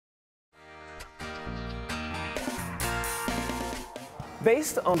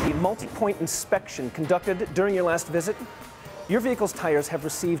Based on the multi-point inspection conducted during your last visit, your vehicle's tires have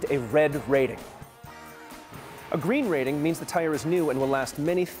received a red rating. A green rating means the tire is new and will last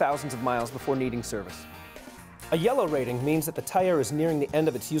many thousands of miles before needing service. A yellow rating means that the tire is nearing the end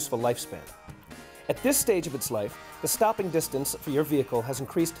of its useful lifespan. At this stage of its life, the stopping distance for your vehicle has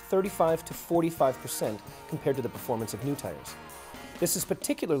increased 35 to 45% compared to the performance of new tires. This is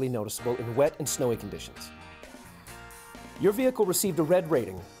particularly noticeable in wet and snowy conditions. Your vehicle received a red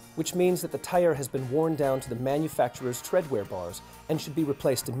rating, which means that the tire has been worn down to the manufacturer's treadwear bars and should be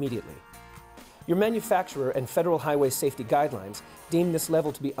replaced immediately. Your manufacturer and federal highway safety guidelines deem this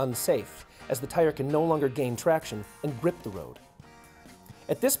level to be unsafe, as the tire can no longer gain traction and grip the road.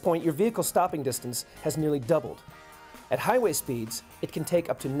 At this point, your vehicle's stopping distance has nearly doubled. At highway speeds, it can take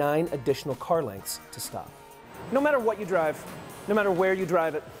up to 9 additional car lengths to stop. No matter what you drive, no matter where you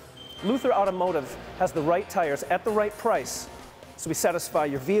drive it, Luther Automotive has the right tires at the right price, so we satisfy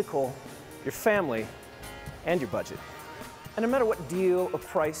your vehicle, your family, and your budget. And no matter what deal or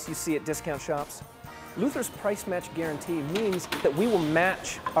price you see at discount shops, Luther's price match guarantee means that we will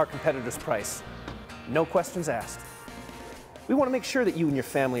match our competitor's price. No questions asked. We want to make sure that you and your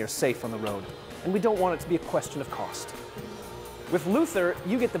family are safe on the road, and we don't want it to be a question of cost. With Luther,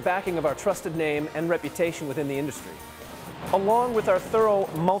 you get the backing of our trusted name and reputation within the industry, along with our thorough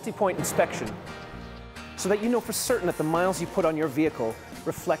multi-point inspection, so that you know for certain that the miles you put on your vehicle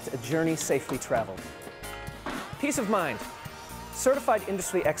reflect a journey safely traveled. Peace of mind, certified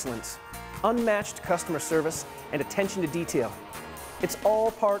industry excellence, unmatched customer service, and attention to detail. It's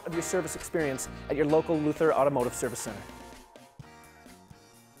all part of your service experience at your local Luther Automotive Service Center.